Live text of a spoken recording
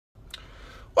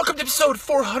Welcome to episode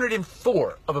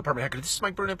 404 of Apartment Hacker. This is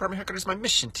Mike Burnett, Apartment Hacker. It is my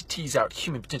mission to tease out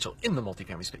human potential in the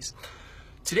multifamily space.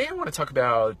 Today I want to talk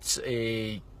about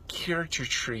a character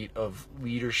trait of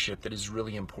leadership that is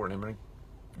really important. I'm going to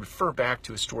refer back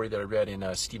to a story that I read in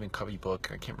a Stephen Covey book.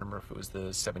 I can't remember if it was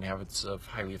the 7 Habits of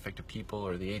Highly Effective People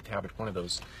or the 8th Habit, one of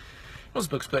those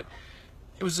books, but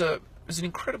it was an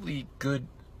incredibly good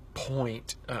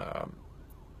point,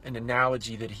 an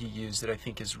analogy that he used that I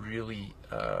think is really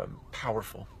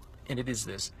powerful, and it is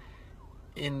this.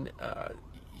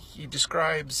 He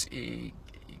describes a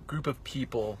group of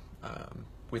people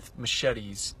with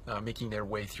machetes making their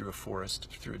way through a forest,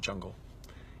 through a jungle,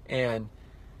 and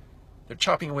they're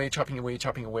chopping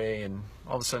away, and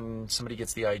all of a sudden somebody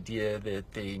gets the idea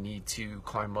that they need to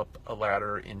climb up a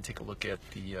ladder and take a look at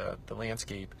the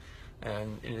landscape,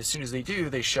 and as soon as they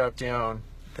do, they shout down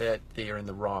that they are in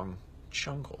the wrong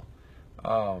jungle.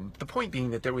 The point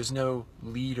being that there was no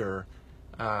leader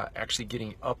actually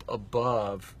getting up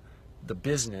above the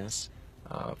business.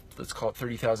 Let's call it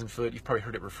 30,000 foot. You've probably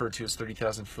heard it referred to as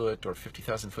 30,000 foot or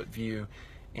 50,000 foot view,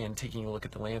 and taking a look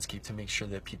at the landscape to make sure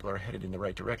that people are headed in the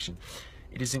right direction.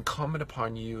 It is incumbent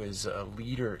upon you as a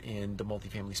leader in the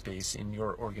multifamily space in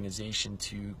your organization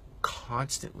to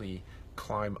constantly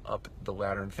climb up the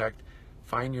ladder. In fact,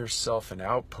 find yourself an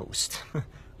outpost,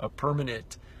 a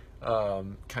permanent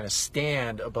kind of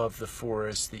stand above the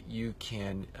forest that you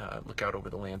can look out over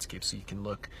the landscape, so you can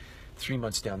look 3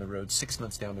 months down the road, 6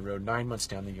 months down the road, 9 months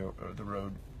down the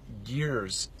road,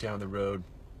 years down the road,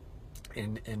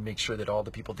 and make sure that all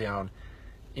the people down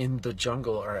in the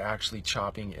jungle are actually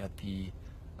chopping at the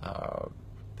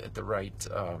right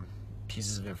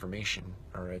pieces of information,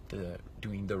 or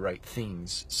doing the right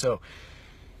things. So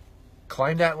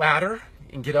climb that ladder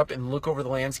and get up and look over the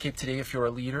landscape today if you're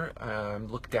a leader.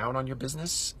 Look down on your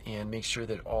business and make sure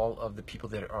that all of the people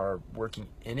that are working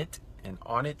in it and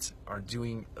on it are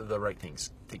doing the right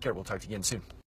things. Take care. We'll talk to you again soon.